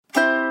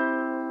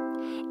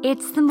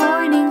It's the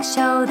morning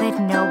show that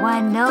no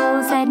one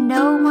knows and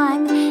no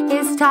one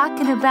is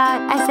talking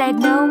about. I said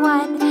no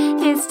one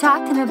is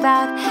talking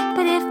about,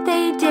 but if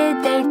they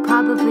did, they'd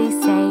probably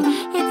say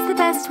it's the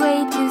best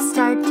way to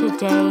start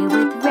today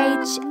with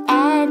Rach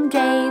and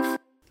Dave.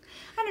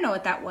 I don't know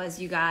what that was,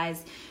 you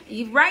guys.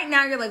 Right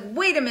now, you're like,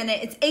 wait a minute,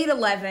 it's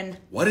 8:11.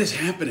 What is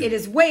happening? It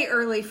is way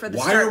early for the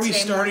Why start are we today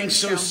starting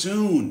so show.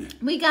 soon?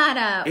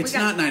 It's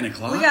not 9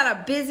 o'clock. We got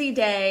a busy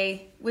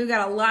day. We've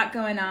got a lot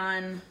going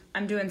on.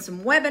 I'm doing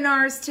some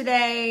webinars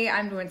today.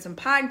 I'm doing some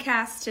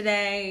podcasts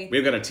today.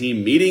 We've got a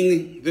team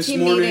meeting this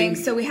morning.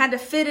 So we had to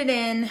fit it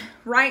in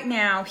right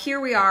now. Here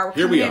we are.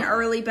 We're coming in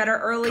early, better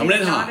early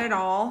than not at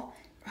all.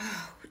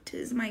 Oh,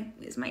 is my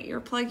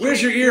earplug here?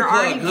 Where's your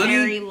earplug, honey?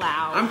 Very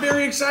loud. I'm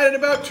very excited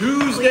about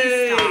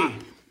Tuesday.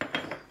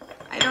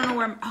 I don't know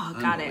where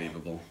got it.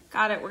 Unbelievable.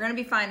 Got it. We're going to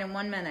be fine in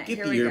 1 minute. Get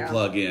the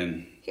earplug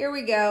in. Here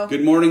we go.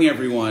 Good morning,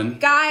 everyone.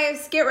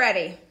 Guys, get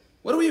ready.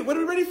 What are we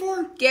ready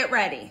for? Get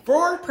ready.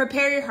 For?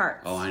 Prepare your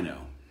hearts. Oh, I know.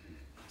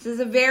 This is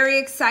a very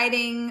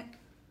exciting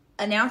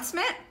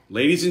announcement.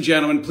 Ladies and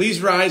gentlemen,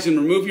 please rise and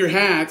remove your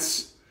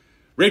hats.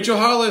 Rachel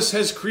Hollis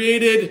has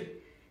created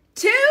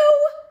 2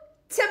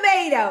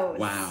 tomatoes.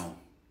 Wow.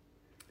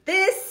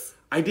 This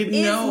I didn't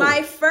is know.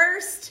 my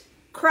first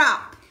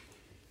crop.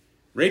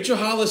 Rachel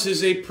Hollis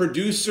is a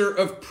producer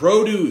of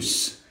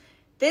produce.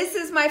 This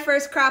is my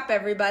first crop,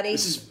 everybody.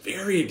 This is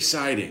very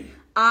exciting.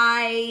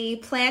 I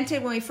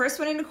planted, when we first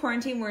went into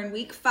quarantine, we're in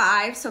week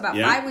 5. So about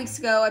 5 weeks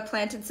ago, I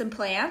planted some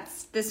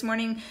plants. This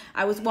morning,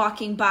 I was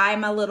walking by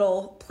my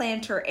little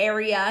planter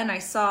area and I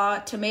saw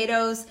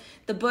tomatoes.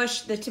 The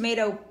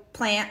tomato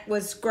plant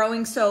was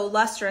growing so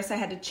lustrous, I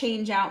had to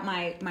change out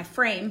my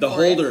frame. The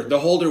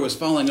holder was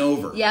falling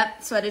over.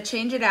 Yep, so I had to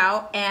change it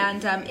out.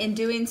 And in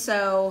doing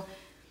so,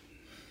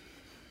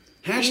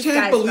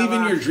 hashtag believe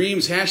in your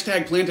dreams.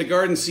 Hashtag plant a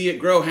garden, see it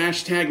grow.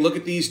 Hashtag look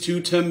at these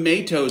 2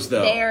 tomatoes,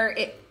 though.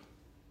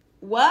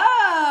 Whoa!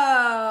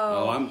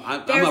 Oh,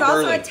 I'm There's up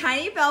also early. a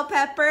tiny bell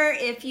pepper.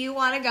 If you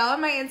want to go on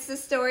my Insta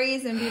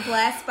stories and be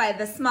blessed by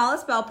the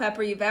smallest bell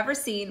pepper you've ever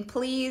seen,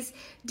 please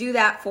do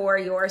that for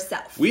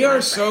yourself. We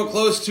are so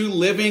close to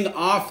living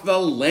off the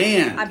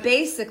land.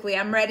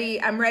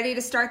 I'm ready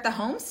to start the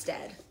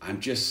homestead.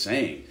 I'm just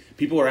saying.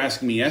 People were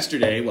asking me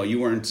yesterday, while you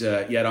weren't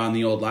yet on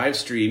the old live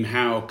stream,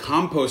 how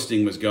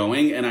composting was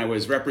going, and I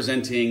was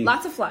representing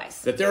lots of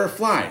flies. That there are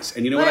flies,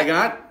 and you know what I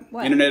got?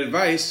 What? Internet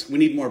advice. We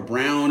need more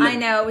brown. I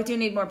know, we do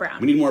need more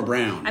brown. We need more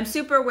brown. I'm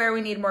super aware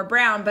we need more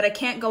brown, but I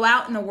can't go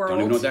out in the world.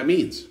 Don't even know what that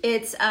means.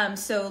 It's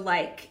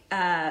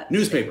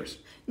newspapers,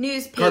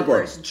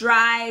 cardboard,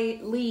 dry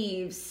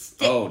leaves,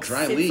 sticks. Oh,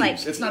 dry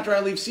leaves. It's not dry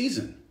leaf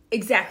season.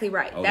 Exactly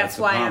right. Oh, that's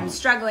why I'm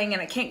struggling,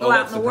 and I can't go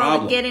out in the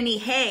world and get any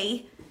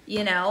hay,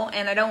 and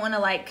I don't want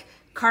to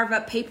carve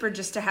up paper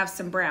just to have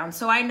some brown.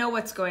 So I know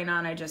what's going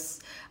on. I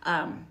just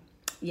haven't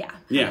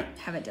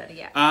done it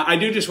yet. I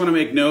do just want to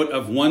make note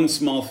of one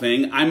small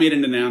thing. I made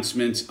an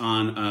announcement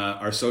on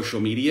our social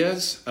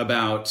medias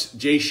about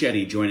Jay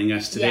Shetty joining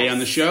us today on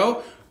the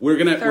show.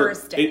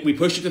 Thursday. We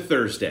pushed it to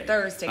Thursday.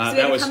 So we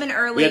had to come in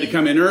early. We had to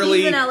come in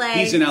early.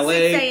 He's in LA.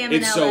 6 a.m.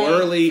 It's in LA. so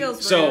early.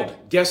 Feels so rude.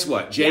 guess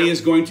what? Jay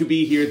is going to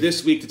be here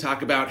this week to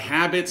talk about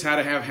habits, how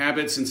to have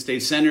habits and stay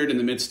centered in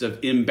the midst of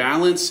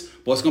imbalance.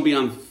 Well, it's going to be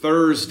on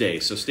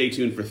Thursday, so stay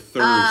tuned for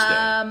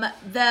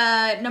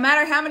Thursday. No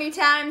matter how many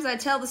times I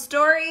tell the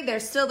story,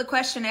 there's still the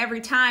question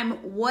every time: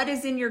 what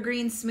is in your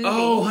green smoothie?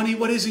 Oh, honey,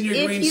 what is in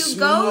your green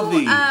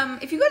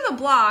smoothie? If you go to the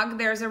blog,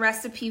 there's a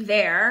recipe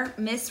there,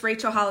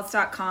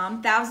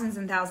 MissRachelHollis.com. Thousands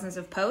and thousands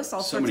of posts,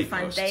 all sorts of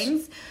fun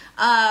things.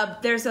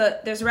 There's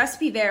a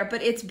recipe there,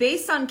 but it's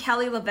based on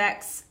Kelly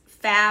LeVeque's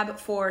Fab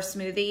 4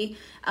 smoothie.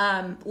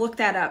 Look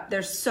that up.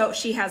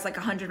 She has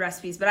 100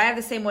 recipes, but I have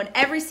the same one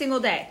every single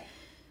day.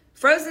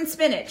 Frozen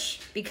spinach,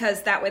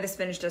 because that way the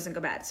spinach doesn't go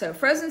bad. So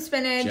frozen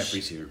spinach.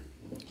 Jeffrey's here.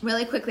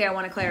 Really quickly, I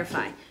want to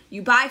clarify.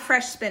 You buy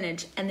fresh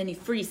spinach and then you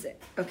freeze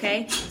it,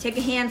 okay? Take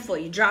a handful,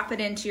 you drop it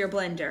into your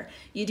blender.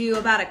 You do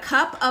about a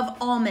cup of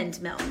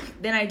almond milk.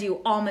 Then I do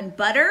almond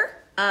butter,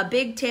 a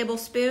big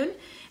tablespoon,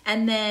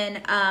 and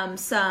then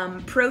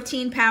some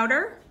protein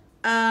powder,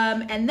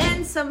 and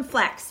then some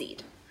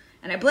flaxseed.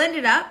 And I blend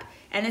it up.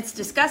 And it's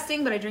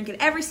disgusting, but I drink it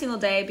every single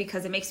day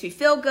because it makes me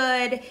feel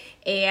good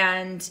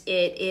and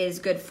it is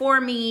good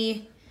for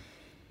me.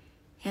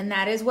 And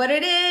that is what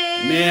it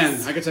is. Man,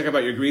 I could talk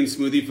about your green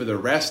smoothie for the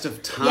rest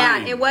of time.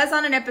 Yeah, it was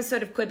on an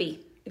episode of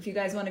Quibi. If you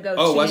guys want to go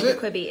tune into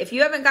Quibi. If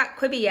you haven't got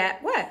Quibi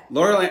yet, what?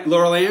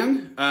 Laurel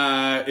Ann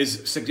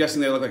is suggesting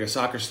they look like a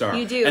soccer star.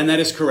 You do. And that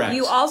is correct.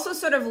 You also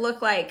sort of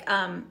look like,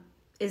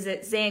 is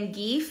it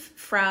Zangief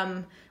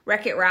from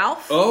Wreck-It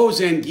Ralph? Oh,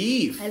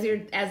 Zangief.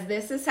 As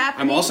this is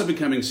happening. I'm also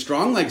becoming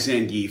strong like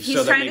Zangief,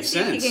 so that makes sense. He's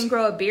trying to see if he can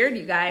grow a beard,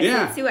 you guys.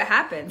 Yeah. Let's see what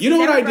happens. You know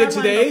what I did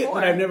today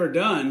that I've never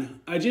done?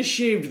 I just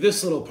shaved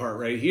this little part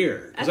right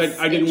here. Because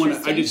I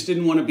just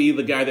didn't want to be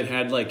the guy that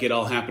had it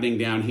all happening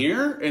down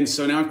here. And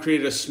so now I've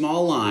created a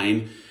small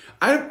line.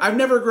 I've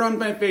never grown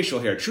my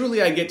facial hair.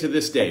 Truly, I get to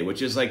this day,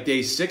 which is like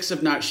day 6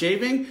 of not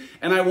shaving,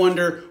 and I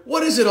wonder,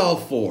 what is it all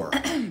for?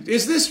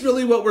 Is this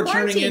really what we're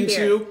turning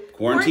into? Beard.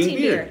 Quarantine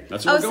beard.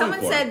 That's what we're going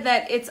for. Someone said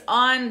that it's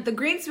on, the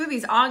green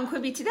smoothie's on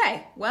Quibi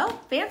today. Well,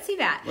 fancy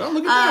that. Well,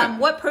 look at that.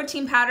 What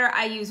protein powder?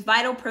 I use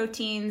Vital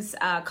Proteins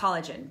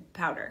collagen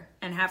powder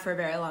and have for a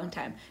very long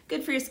time.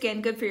 Good for your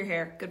skin, good for your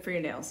hair, good for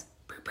your nails.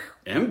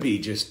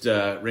 MB just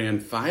ran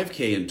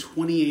 5K in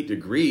 28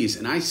 degrees,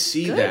 and I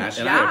see Good that, job.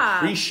 and I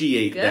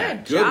appreciate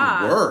that. Good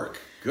job. work.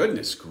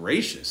 Goodness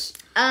gracious.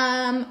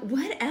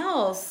 What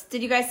else?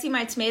 Did you guys see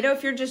my tomato?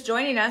 If you're just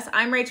joining us,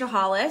 I'm Rachel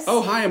Hollis.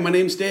 Oh, hi, my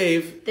name's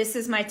Dave. This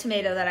is my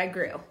tomato that I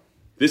grew.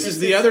 This is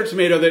the other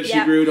tomato that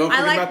she grew. Don't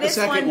forget about the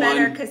second one. I like this one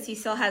better because he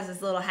still has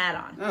his little hat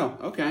on. Oh,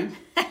 okay.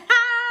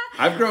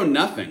 I've grown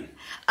nothing.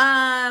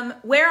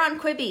 Where on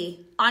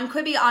Quibi? On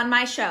Quibi, on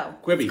my show.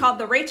 Quibi. It's called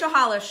The Rachel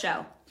Hollis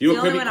Show. You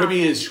know what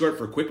Quibi is short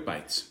for Quick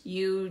Bites.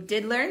 You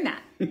did learn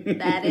that.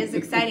 That is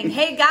exciting.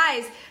 Hey,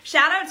 guys,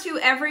 shout out to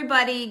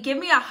everybody. Give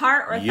me a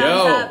heart or a thumbs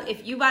up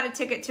if you bought a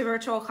ticket to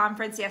virtual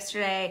conference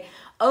yesterday.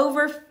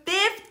 Over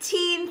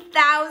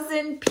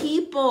 15,000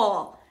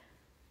 people.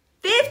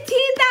 15,000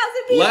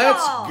 people.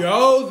 Let's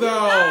go,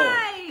 though.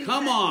 Nice.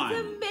 Come on. It's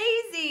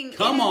amazing.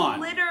 Come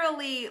on.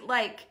 Literally,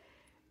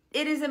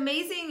 it is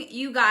amazing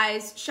you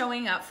guys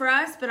showing up for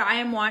us, but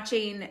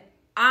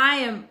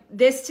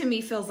this to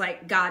me feels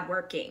like God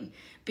working,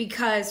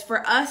 because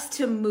for us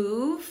to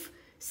move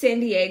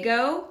San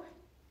Diego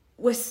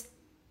it's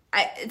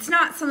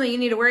not something you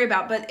need to worry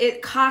about, but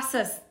it costs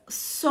us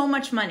so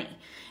much money,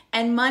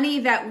 and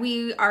money that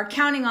we are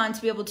counting on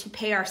to be able to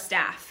pay our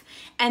staff.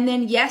 And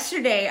then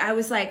yesterday I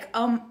was like,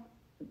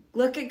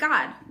 look at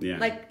God.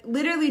 Yeah.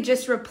 Literally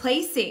just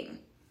replacing.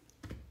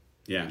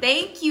 Yeah.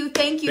 Thank you.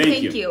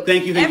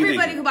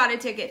 Everybody who bought a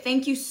ticket,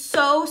 thank you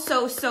so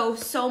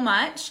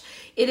much.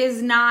 It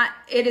is not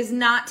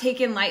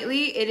taken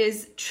lightly. It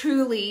is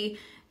truly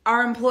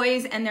our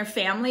employees and their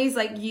families,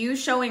 you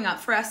showing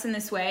up for us in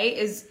this way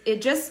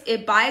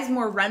it buys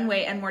more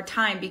runway and more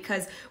time,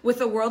 because with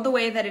the world the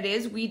way that it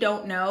is, we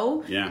don't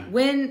know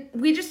when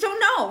we just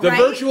don't know. The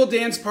virtual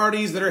dance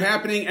parties that are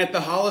happening at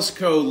the Hollis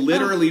Co,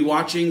 literally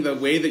watching the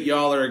way that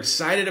y'all are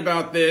excited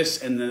about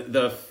this, and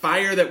the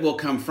fire that will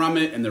come from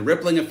it, and the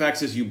rippling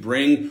effects as you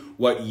bring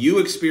what you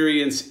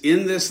experience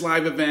in this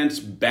live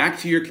event back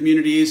to your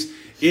communities.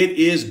 It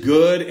is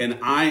good, and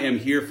I am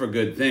here for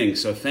good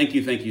things. So thank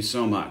you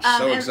so much.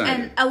 So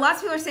excited. And lots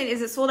of people are saying,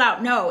 is it sold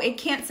out? No, it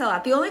can't sell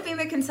out. The only thing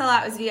that can sell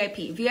out is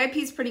VIP. VIP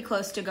is pretty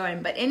close to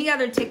going, but any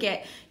other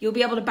ticket, you'll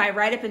be able to buy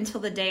right up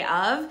until the day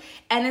of.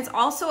 And it's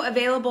also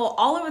available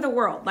all over the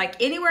world.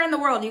 Anywhere in the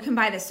world, you can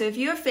buy this. So if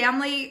you have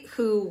family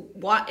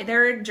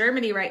they're in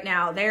Germany right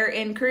now, they're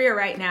in Korea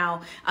right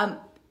now,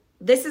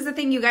 this is a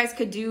thing you guys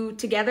could do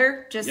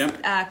together. Just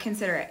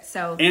consider it.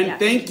 So,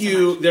 thank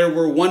you. There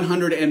were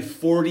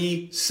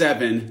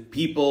 147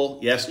 people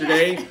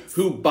yesterday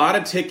who bought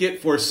a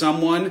ticket for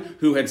someone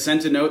who had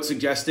sent a note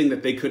suggesting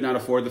that they could not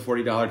afford the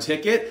 $40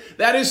 ticket.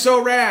 That is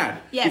so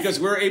rad. Yes. Because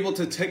we're able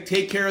to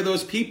take care of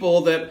those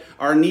people that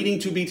are needing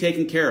to be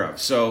taken care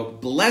of. So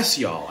bless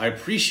y'all. I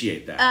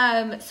appreciate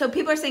that. So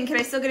people are saying, can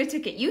I still get a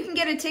ticket? You can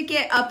get a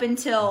ticket up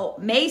until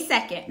May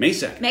 2nd. May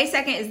 2nd. May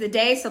 2nd is the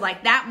day. So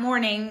that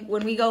morning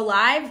when we go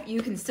live,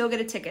 you can still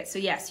get a ticket. So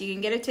yes, you can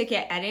get a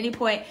ticket at any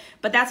point,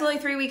 but that's only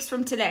 3 weeks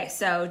from today.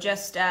 So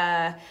just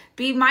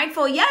be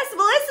mindful. Yes,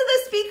 Melissa, the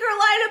speaker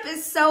lineup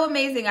is so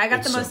amazing. I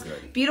got the most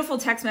beautiful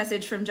text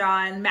message from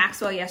John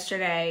Maxwell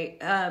yesterday,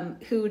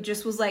 who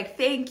just was like,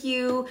 thank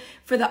you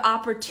for the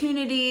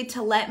opportunity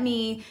to let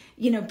me,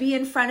 be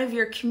in front of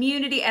your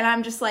community. And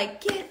I'm just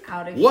like, get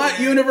out of here. What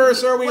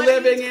universe are we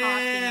living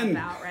in?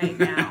 What are you talking about right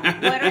now?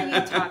 What are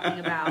you talking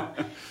about?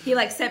 He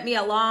sent me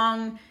a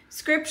long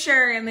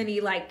scripture, and then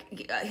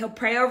he'll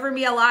pray over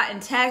me a lot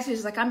in text.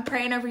 He's like, I'm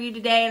praying over you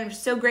today, and I'm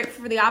just so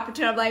grateful for the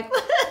opportunity. I'm like,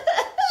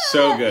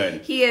 so good.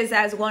 He is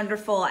as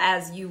wonderful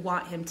as you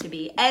want him to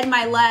be. Ed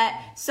Milet,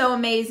 so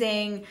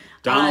amazing.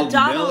 Donald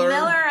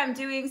Miller. I'm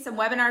doing some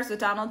webinars with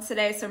Donald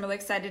today, so I'm really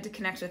excited to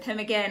connect with him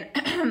again.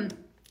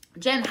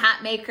 Jen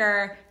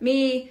Hatmaker,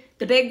 me,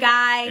 the big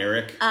guy.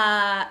 Eric.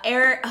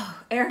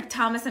 Eric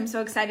Thomas, I'm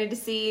so excited to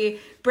see.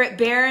 Britt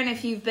Barron,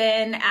 if you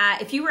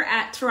were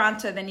at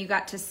Toronto, then you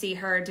got to see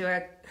her do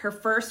her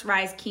first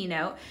Rise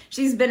keynote.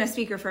 She's been a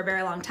speaker for a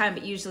very long time,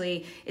 but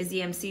usually is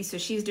the MC, so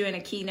she's doing a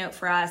keynote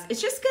for us.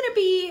 It's just going to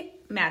be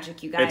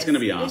magic, you guys. It's going to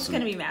be awesome. It's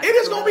going to be magic. It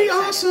is going to be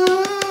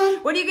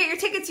awesome. Where do you get your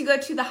tickets? You go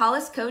to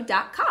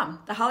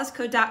theholliscode.com.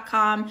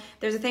 Theholliscode.com.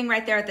 There's a thing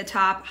right there at the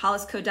top,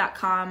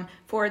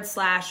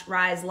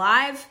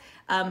 holliscode.com/RISELive.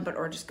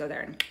 Or just go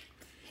there and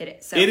hit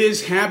it. So it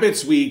is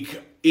Habits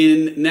Week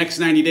in next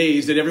 90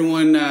 days. Did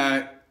everyone...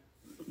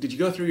 did you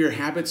go through your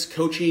habits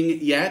coaching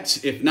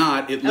yet? If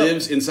not, it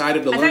lives inside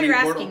of the learning portal.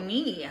 I thought you were asking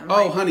me.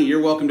 Honey,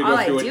 you're welcome to go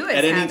through it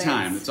at any habits.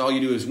 time. That's all you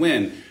do is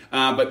win.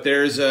 But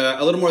there's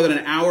a little more than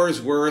an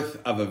hour's worth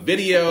of a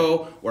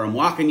video where I'm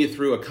walking you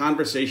through a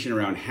conversation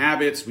around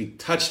habits. We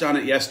touched on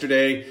it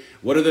yesterday.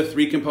 What are the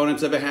 3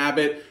 components of a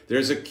habit?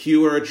 There's a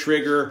cue or a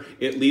trigger.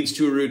 It leads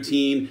to a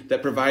routine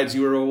that provides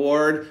you a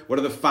reward. What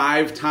are the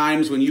 5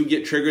 times when you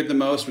get triggered the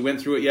most? We went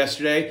through it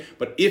yesterday.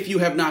 But if you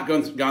have not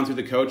gone through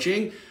the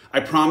coaching, I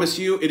promise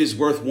you it is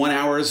worth 1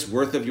 hour's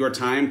worth of your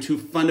time to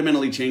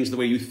fundamentally change the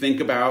way you think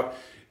about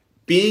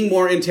being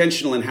more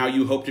intentional in how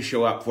you hope to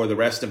show up for the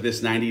rest of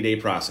this 90-day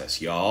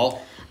process,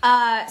 y'all.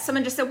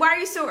 Someone just said, why are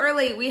you so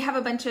early? We have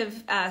a bunch of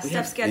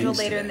stuff scheduled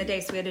later in the day,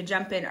 so we had to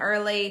jump in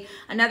early.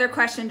 Another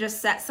question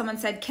just set, someone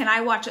said, can I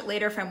watch it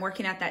later if I'm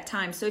working at that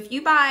time? So if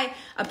you buy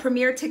a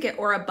premier ticket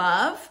or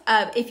above,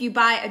 if you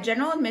buy a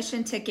general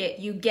admission ticket,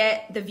 you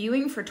get the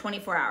viewing for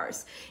 24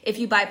 hours. If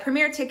you buy a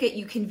premier ticket,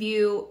 you can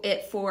view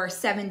it for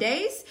 7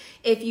 days.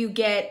 If you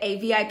get a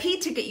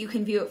VIP ticket, you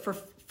can view it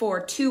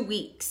for 2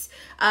 weeks.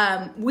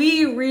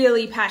 We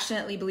really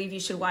passionately believe you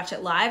should watch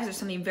it live. There's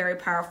something very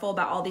powerful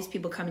about all these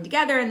people coming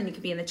together, and then you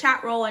can be in the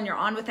chat roll and you're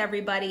on with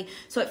everybody.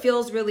 So it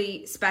feels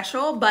really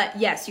special. But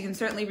yes, you can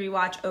certainly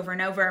rewatch over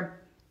and over.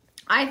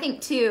 I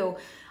think too,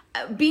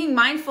 being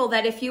mindful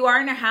that if you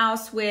are in a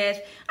house with,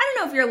 I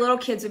don't know if your little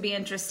kids would be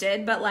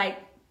interested, but like,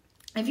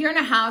 if you're in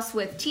a house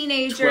with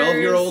teenagers,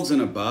 12-year-olds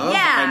and above,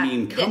 yeah, I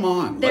mean, come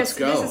on, let's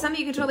go. This is something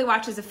you can totally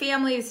watch as a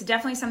family. This is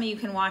definitely something you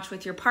can watch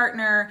with your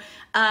partner.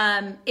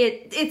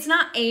 It's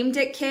not aimed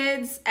at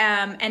kids.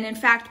 And in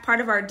fact,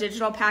 part of our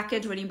digital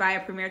package when you buy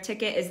a premier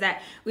ticket is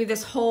that we have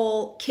this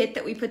whole kit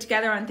that we put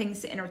together on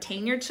things to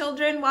entertain your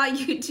children while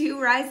you do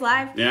Rise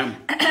Live. Yeah.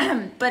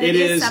 But it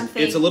is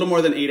something. It's a little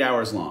more than 8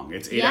 hours long.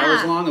 It's 8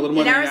 hours long, a little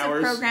more than 8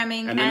 hours. Of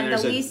programming, and then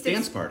there's the a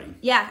dance party.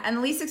 Yeah, and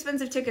the least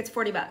expensive ticket's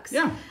 $40.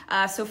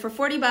 Yeah. So for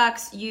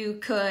 $40, you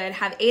could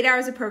have 8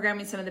 hours of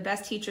programming, some of the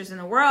best teachers in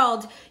the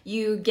world.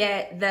 You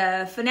get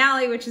the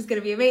finale, which is going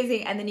to be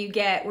amazing. And then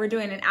we're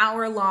doing an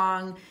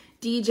hour-long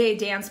DJ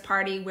dance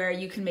party where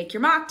you can make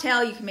your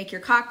mocktail, you can make your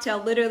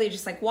cocktail, literally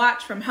just like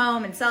watch from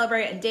home and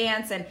celebrate and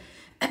dance. And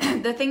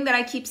the thing that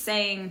I keep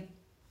saying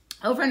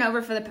over and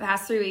over for the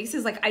past 3 weeks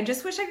is like, I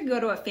just wish I could go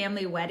to a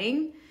family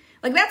wedding.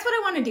 Like, that's what I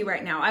want to do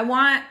right now. I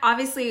want,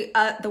 obviously,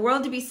 the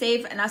world to be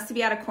safe and us to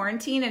be out of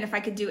quarantine. And if I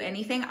could do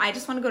anything, I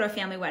just want to go to a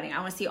family wedding. I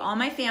want to see all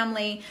my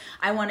family.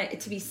 I want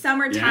it to be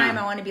summertime.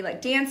 Yeah. I want to be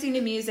like dancing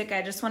to music.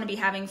 I just want to be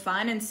having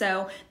fun. And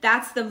so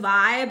that's the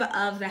vibe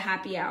of the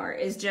happy hour,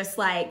 is just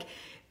like,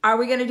 are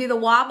we going to do the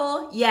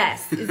wobble?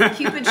 Yes. Is the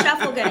Cupid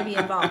Shuffle going to be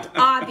involved?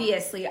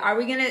 Obviously. Are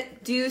we going to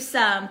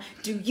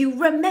do you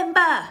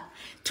remember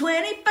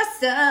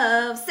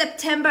 21st of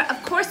September?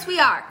 Of course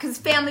we are, because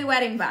family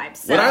wedding vibes.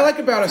 So what I like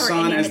about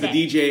Asan as the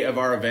day. DJ of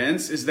our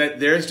events is that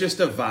there's just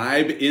a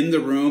vibe in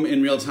the room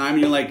in real time.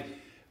 And you're like,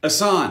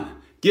 Asan,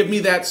 give me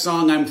that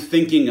song I'm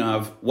thinking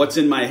of, what's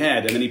in my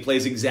head. And then he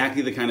plays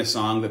exactly the kind of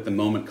song that the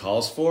moment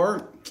calls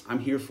for. I'm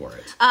here for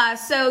it.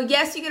 So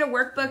yes, you get a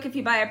workbook if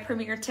you buy a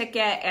premier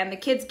ticket, and the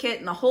kids kit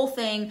and the whole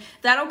thing.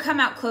 That'll come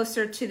out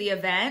closer to the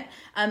event.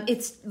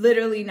 It's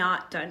literally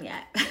not done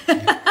yet.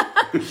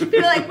 People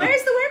are like,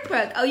 where's the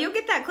workbook? Oh, you'll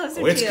get that closer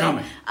too. It's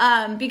coming.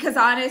 Because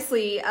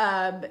honestly,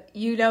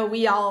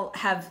 we all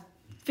have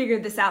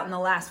figured this out in the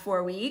last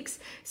 4 weeks.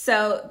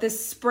 So the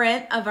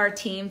sprint of our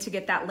team to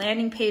get that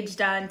landing page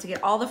done, to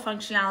get all the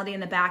functionality in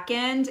the back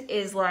end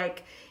is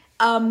like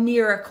a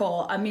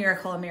miracle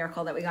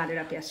that we got it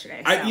up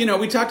yesterday. So.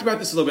 We talked about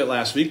this a little bit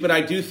last week, but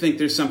I do think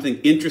there's something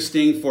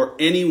interesting for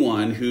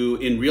anyone who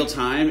in real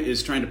time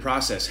is trying to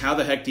process how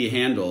the heck do you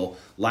handle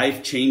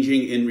life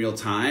changing in real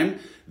time.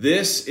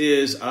 This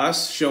is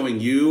us showing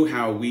you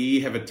how we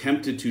have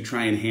attempted to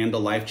try and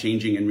handle life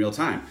changing in real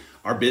time.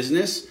 Our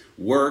business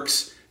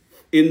works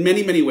in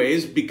many, many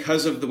ways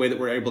because of the way that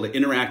we're able to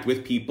interact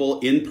with people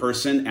in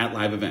person at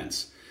live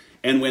events.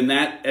 And when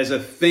that, as a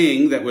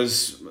thing that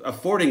was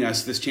affording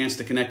us this chance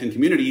to connect in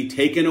community,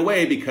 taken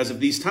away because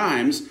of these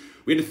times,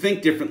 we had to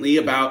think differently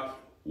about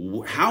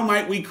how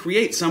might we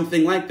create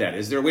something like that?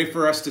 Is there a way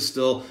for us to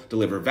still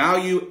deliver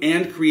value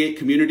and create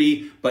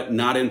community, but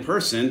not in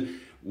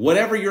person?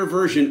 Whatever your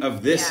version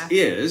of this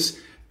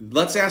is,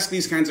 let's ask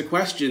these kinds of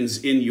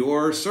questions in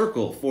your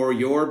circle, for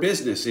your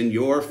business, in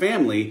your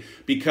family,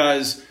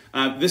 because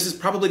this is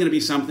probably going to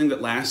be something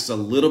that lasts a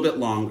little bit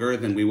longer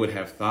than we would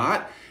have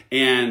thought.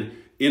 And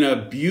in a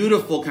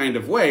beautiful kind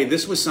of way,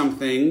 this was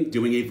something,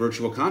 doing a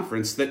virtual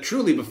conference, that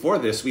truly before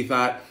this we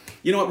thought,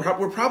 you know what,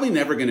 we're probably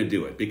never going to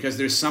do it because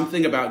there's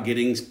something about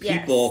getting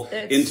people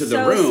into the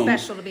room. It's so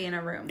special to be in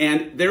a room.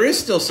 And there is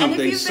still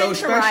something so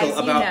special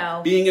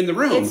about being in the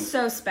room. It's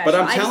so special.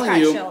 But I'm telling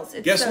you,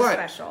 guess what?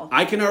 Special.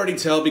 I can already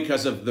tell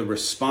because of the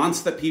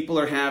response that people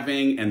are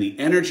having and the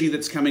energy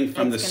that's coming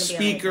from the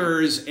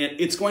speakers. And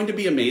it's going to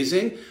be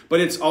amazing,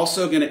 but it's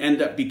also going to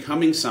end up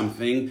becoming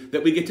something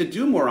that we get to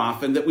do more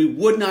often that we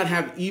would not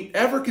have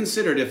ever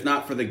considered if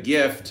not for the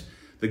gift,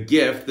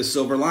 the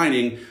silver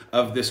lining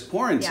of this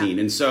quarantine.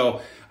 And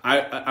so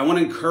I want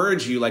to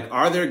encourage you, like,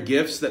 are there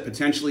gifts that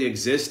potentially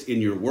exist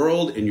in your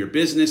world, in your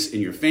business,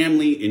 in your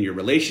family, in your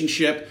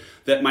relationship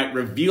that might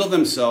reveal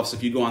themselves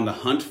if you go on the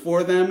hunt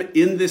for them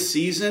in this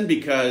season?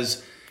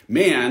 Because,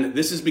 man,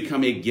 this has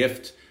become a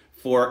gift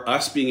for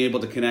us being able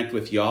to connect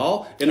with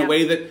y'all in a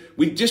way that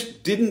we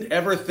just didn't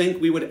ever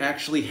think we would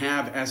actually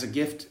have as a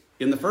gift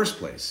in the first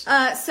place.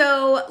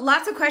 So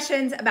lots of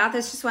questions about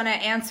this. Just want to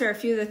answer a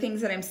few of the things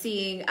that I'm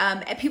seeing.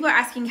 People are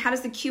asking, how does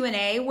the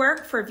Q&A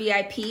work for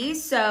VIP?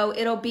 So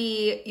it'll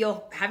be,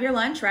 you'll have your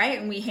lunch, right?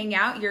 And we hang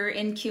out, you're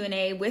in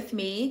Q&A with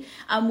me.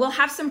 We'll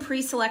have some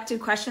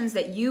pre-selected questions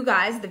that you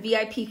guys, the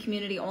VIP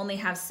community, only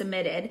have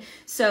submitted.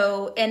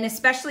 So, and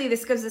especially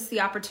this gives us the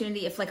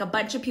opportunity, if like a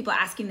bunch of people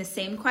asking the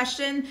same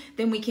question,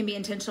 then we can be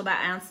intentional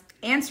about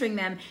answering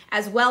them,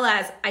 as well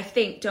as, I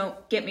think, don't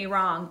get me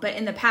wrong, but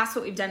in the past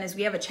what we've done is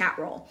we have a chat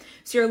role.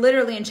 So you're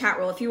literally in chat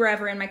role. If you were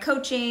ever in my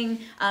coaching,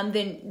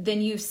 then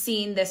you've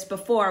seen this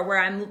before, where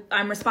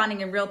I'm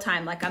responding in real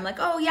time. Like I'm like,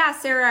 oh yeah,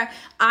 Sarah,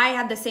 I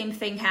had the same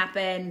thing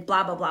happen,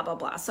 blah, blah, blah, blah,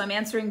 blah. So I'm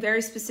answering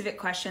very specific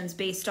questions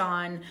based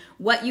on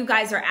what you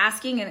guys are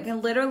asking, and it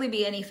can literally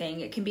be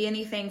anything. It can be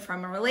anything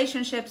from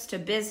relationships to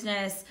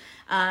business.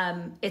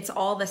 It's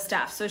all the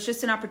stuff. So it's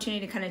just an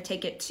opportunity to kind of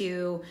take it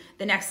to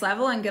the next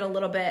level and get a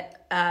little bit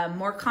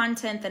more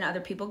content than other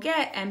people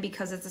get. And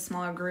because it's a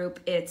smaller group,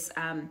 it's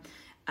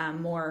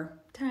more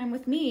time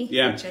with me.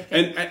 Yeah. Which I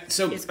think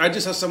so I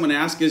just saw someone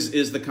ask,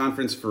 is the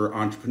conference for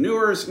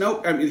entrepreneurs?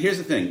 No, I mean, here's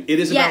the thing. It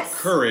is about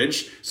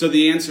courage. So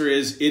the answer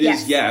is, it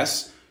is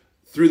yes.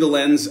 Through the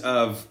lens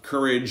of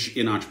courage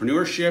in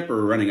entrepreneurship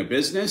or running a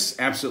business,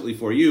 absolutely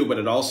for you, but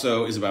it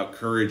also is about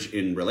courage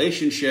in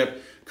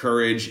relationship,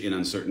 courage in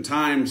uncertain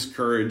times,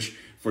 courage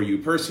for you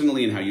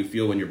personally and how you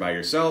feel when you're by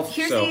yourself.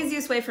 Here's the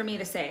easiest way for me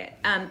to say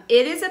it.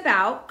 It is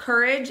about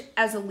courage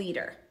as a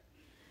leader.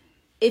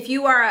 If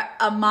you are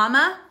a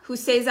mama who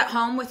stays at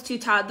home with 2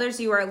 toddlers,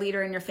 you are a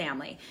leader in your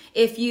family.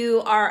 If you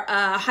are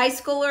a high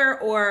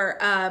schooler, or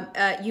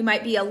you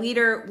might be a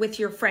leader with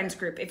your friends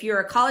group. If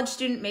you're a college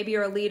student, maybe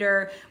you're a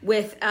leader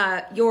with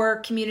your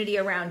community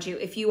around you.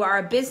 If you are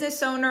a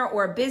business owner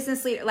or a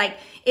business leader, like,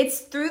 it's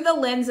through the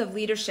lens of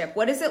leadership.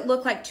 What does it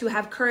look like to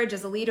have courage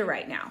as a leader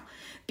right now?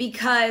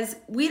 Because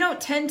we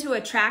don't tend to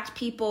attract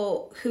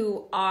people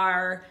who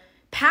are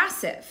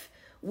passive.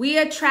 We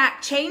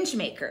attract change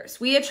makers.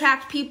 We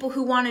attract people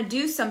who want to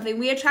do something.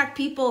 We attract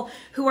people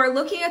who are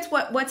looking at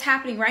what's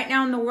happening right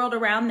now in the world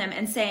around them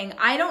and saying,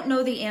 I don't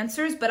know the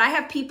answers, but I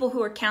have people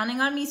who are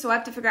counting on me, so I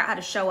have to figure out how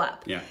to show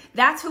up. Yeah.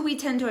 That's who we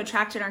tend to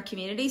attract in our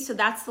community. So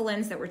that's the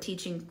lens that we're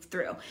teaching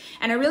through.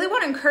 And I really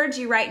want to encourage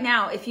you right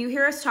now, if you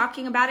hear us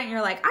talking about it and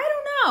you're like, I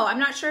don't know, I'm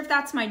not sure if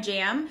that's my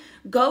jam,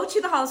 go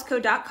to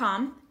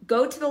theholliscode.com,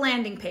 go to the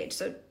landing page.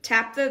 So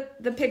tap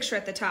the picture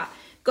at the top.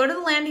 Go to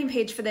the landing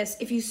page for this.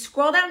 If you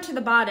scroll down to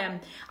the bottom,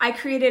 I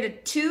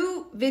created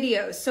 2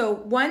 videos. So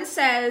one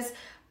says,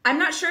 I'm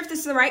not sure if this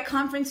is the right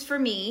conference for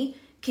me.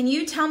 Can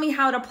you tell me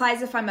how it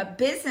applies if I'm a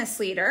business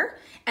leader?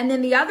 And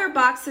then the other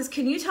box says,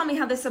 can you tell me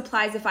how this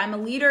applies if I'm a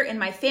leader in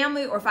my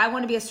family, or if I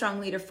want to be a strong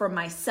leader for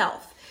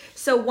myself?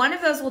 So one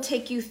of those will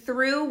take you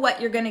through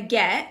what you're going to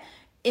get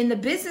in the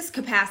business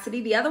capacity.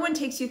 The other one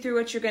takes you through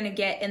what you're going to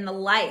get in the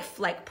life,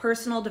 like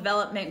personal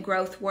development,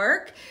 growth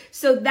work.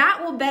 So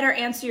that will better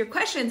answer your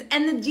questions.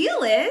 And the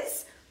deal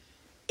is,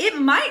 it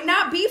might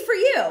not be for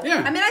you.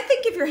 Yeah. I mean, I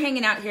think if you're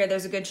hanging out here,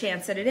 there's a good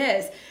chance that it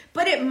is,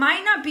 but it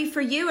might not be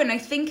for you. And I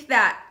think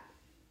that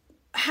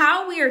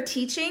how we are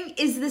teaching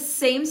is the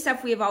same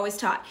stuff we have always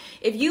taught.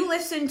 If you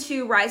listen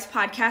to Rise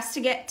podcast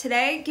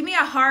today, give me a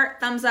heart,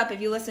 thumbs up if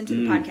you listen to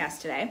the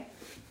podcast today.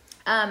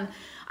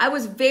 I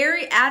was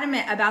very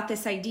adamant about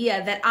this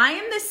idea that I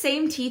am the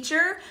same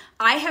teacher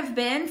I have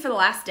been for the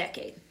last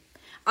decade.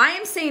 I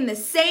am saying the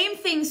same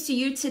things to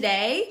you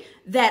today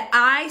that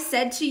I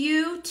said to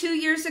you 2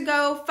 years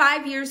ago,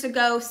 5 years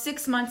ago,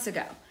 6 months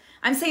ago.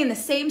 I'm saying the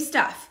same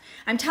stuff.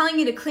 I'm telling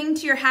you to cling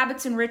to your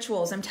habits and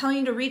rituals. I'm telling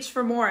you to reach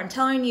for more. I'm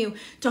telling you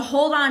to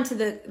hold on to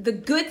the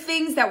good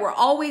things that were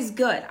always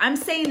good. I'm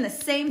saying the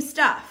same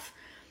stuff.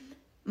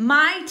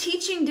 My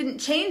teaching didn't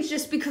change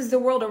just because the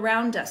world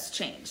around us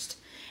changed.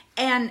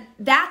 And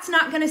that's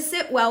not going to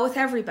sit well with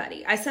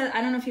everybody. I said,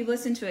 I don't know if you've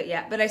listened to it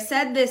yet, but I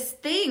said this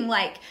thing,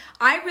 like,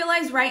 I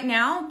realize right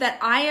now that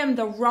I am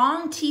the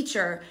wrong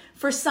teacher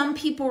for some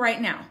people right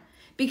now,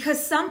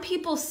 because some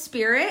people's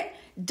spirit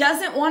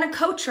doesn't want to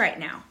coach right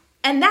now.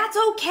 And that's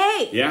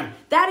okay. Yeah.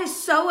 That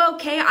is so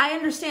okay. I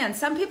understand.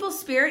 Some people's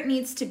spirit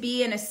needs to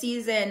be in a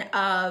season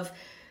of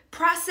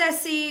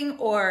processing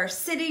or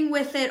sitting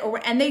with it,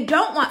 and they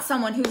don't want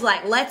someone who's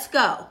like, let's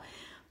go.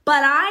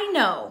 But I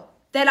know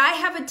that I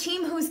have a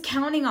team who's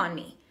counting on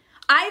me.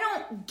 I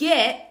don't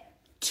get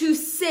to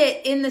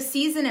sit in the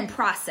season and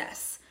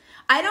process.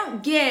 I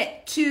don't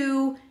get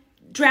to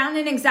drown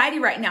in anxiety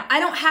right now. I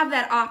don't have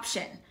that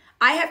option.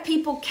 I have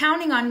people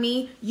counting on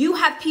me. You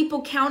have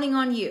people counting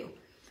on you.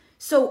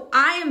 So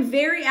I am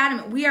very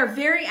adamant. We are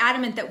very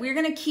adamant that we're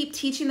going to keep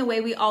teaching the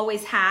way we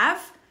always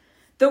have.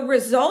 The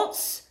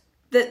results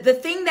The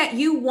thing that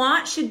you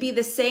want should be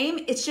the same.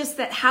 It's just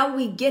that how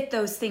we get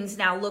those things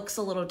now looks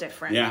a little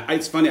different. Yeah,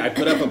 it's funny. I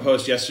put up a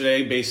post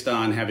yesterday based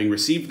on having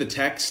received the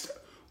text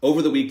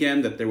over the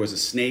weekend that there was a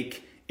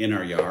snake in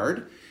our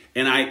yard.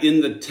 And I,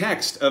 in the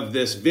text of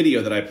this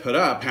video that I put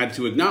up, had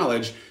to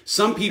acknowledge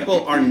some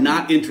people are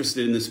not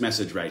interested in this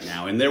message right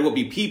now. And there will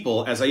be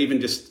people, as I even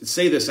just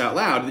say this out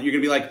loud, that you're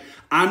going to be like,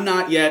 I'm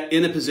not yet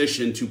in a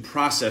position to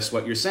process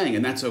what you're saying.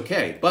 And that's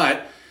okay.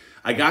 But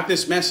I got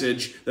this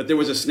message that there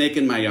was a snake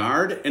in my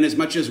yard, and as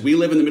much as we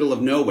live in the middle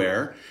of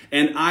nowhere,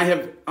 and I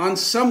have on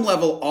some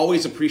level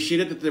always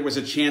appreciated that there was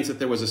a chance that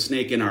there was a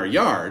snake in our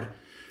yard.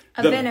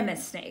 A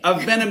venomous snake. A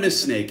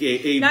venomous snake.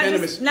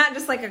 Not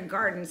just like a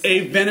garden snake.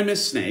 A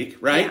venomous snake,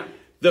 right? Yeah.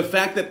 The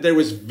fact that there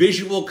was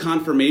visual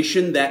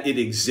confirmation that it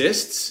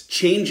exists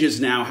changes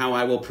now how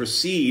I will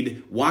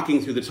proceed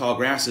walking through the tall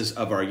grasses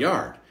of our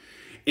yard.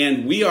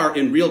 And we are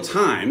in real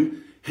time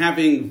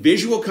having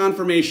visual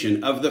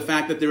confirmation of the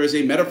fact that there is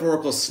a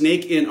metaphorical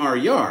snake in our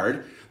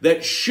yard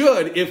that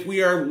should, if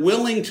we are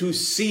willing to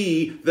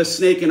see the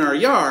snake in our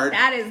yard,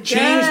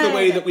 change the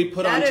way that we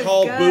put on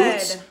tall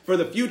boots for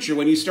the future.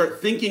 When you start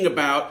thinking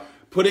about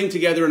putting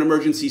together an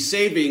emergency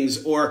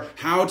savings or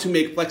how to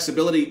make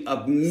flexibility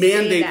a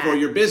mandate for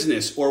your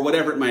business or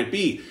whatever it might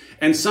be.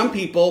 And some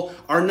people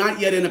are not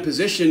yet in a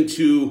position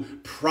to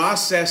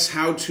process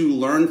how to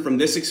learn from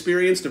this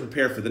experience to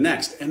prepare for the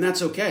next. And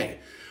that's okay.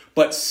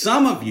 But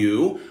some of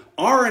you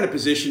are in a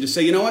position to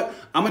say, you know what,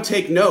 I'm going to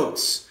take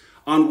notes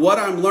on what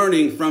I'm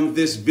learning from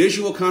this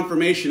visual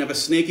confirmation of a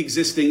snake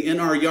existing in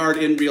our yard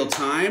in real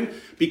time,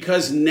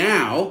 because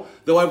now,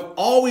 though I've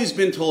always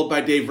been told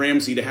by Dave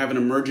Ramsey to have an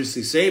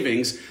emergency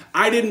savings,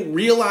 I didn't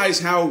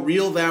realize how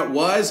real that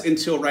was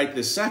until right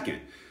this second.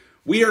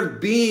 We are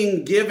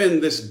being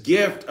given this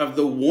gift of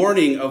the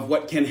warning of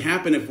what can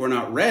happen if we're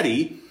not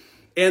ready,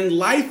 and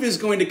life is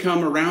going to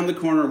come around the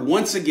corner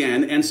once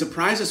again and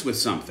surprise us with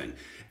something.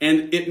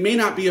 And it may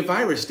not be a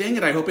virus. Dang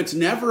it, I hope it's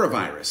never a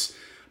virus.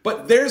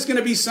 But there's going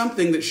to be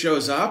something that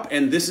shows up,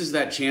 and this is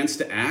that chance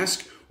to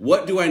ask,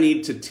 what do I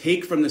need to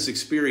take from this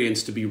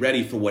experience to be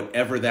ready for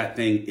whatever that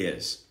thing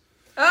is?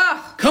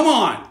 Ugh. Come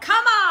on.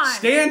 Come on.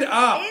 Stand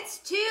up. It's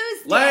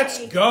Tuesday.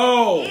 Let's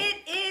go. It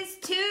is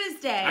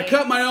Tuesday. I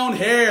cut my own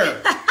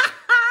hair.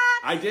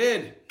 I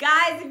did.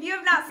 Guys, if you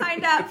have not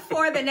signed up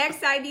for the next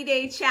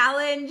 90-day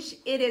challenge,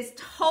 it is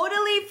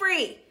totally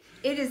free.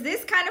 It is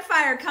this kind of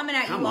fire coming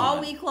at you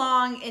all week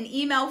long in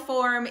email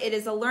form. It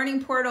is a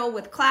learning portal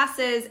with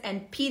classes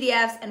and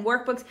PDFs and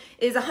workbooks.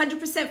 It is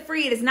 100%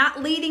 free. It is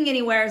not leading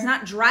anywhere. It's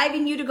not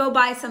driving you to go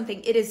buy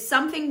something. It is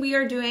something we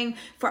are doing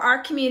for our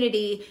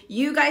community.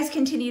 You guys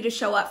continue to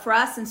show up for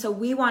us, and so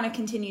we want to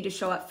continue to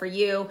show up for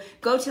you.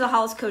 Go to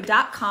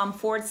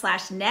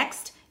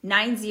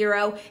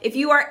theholliscode.com/next90. If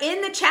you are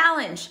in the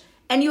challenge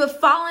and you have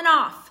fallen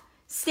off,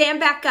 stand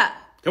back up.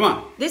 Come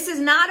on. This is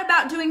not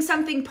about doing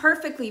something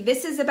perfectly.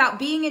 This is about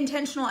being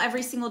intentional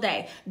every single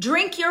day.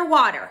 Drink your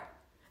water.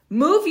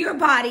 Move your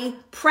body.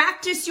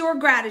 Practice your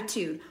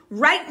gratitude.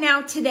 Right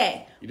now,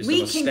 today. You just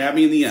almost stabbed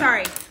me in the eye.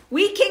 Sorry.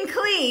 We can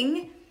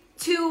cling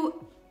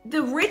to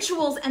the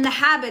rituals and the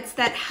habits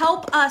that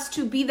help us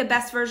to be the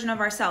best version of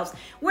ourselves.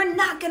 We're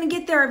not going to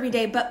get there every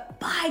day, but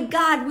by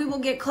God, we will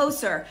get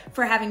closer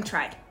for having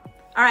tried.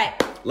 All right.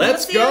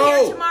 Let's go. We'll see you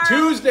here tomorrow.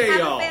 Tuesday, Have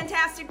y'all. a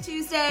fantastic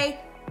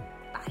Tuesday.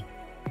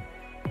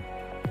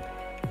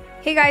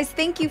 Hey guys,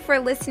 thank you for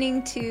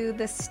listening to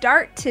the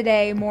Start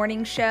Today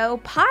Morning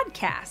Show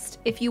podcast.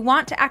 If you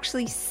want to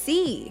actually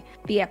see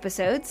the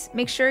episodes,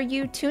 make sure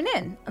you tune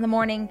in the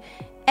morning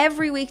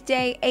every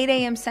weekday, 8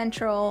 a.m.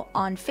 Central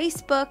on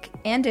Facebook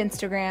and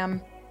Instagram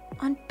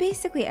on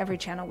basically every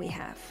channel we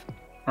have.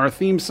 Our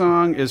theme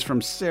song is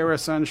from Sarah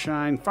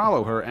Sunshine.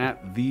 Follow her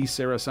at The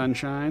Sarah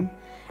Sunshine.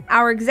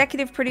 Our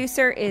executive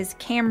producer is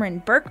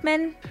Cameron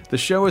Berkman. The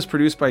show is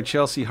produced by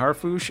Chelsea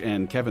Harfouche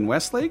and Kevin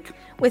Westlake,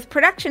 with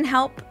production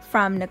help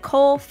from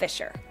Nicole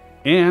Fisher.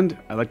 And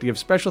I'd like to give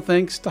special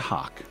thanks to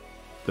Hawk,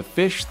 the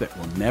fish that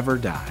will never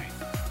die.